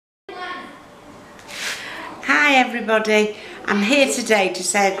Hi everybody, I'm here today to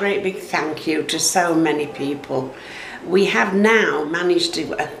say a great big thank you to so many people. We have now managed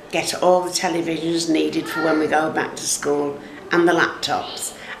to get all the televisions needed for when we go back to school and the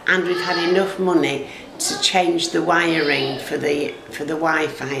laptops, and we've had enough money to change the wiring for the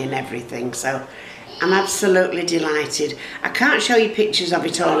Wi-Fi and everything, so I'm absolutely delighted. I can't show you pictures of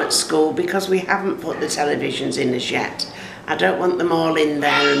it all at school because we haven't put the televisions in as yet. I don't want them all in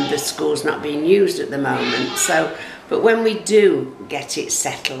there and the school's not being used at the moment. But when we do get it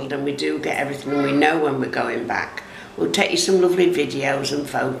settled and we do get everything and we know when we're going back, we'll take you some lovely videos and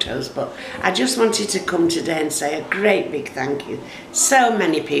photos. But I just wanted to come today and say a great big thank you. So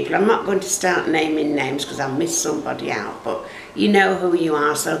many people. I'm not going to start naming names because I'll miss somebody out, but you know who you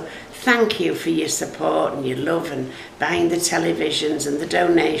are. So thank you for your support and your love and buying the televisions and the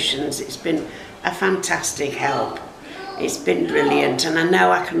donations. It's been a fantastic help. It's been brilliant, and I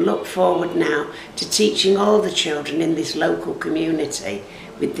know I can look forward now to teaching all the children in this local community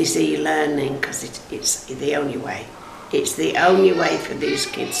with this e-learning, because it's the only way. It's the only way for these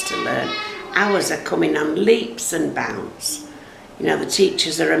kids to learn. Ours are coming on leaps and bounds. You know, the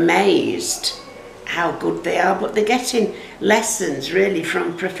teachers are amazed how good they are, but they're getting lessons really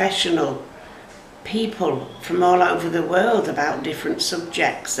from professional people from all over the world about different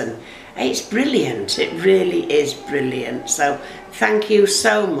subjects, and it's brilliant. It really is brilliant. So thank you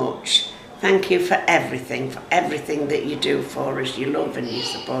so much. Thank you for everything that you do for us, your love and your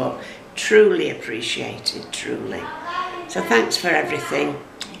support. Truly appreciated, truly. So thanks for everything.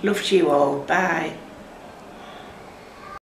 Love to you all. Bye.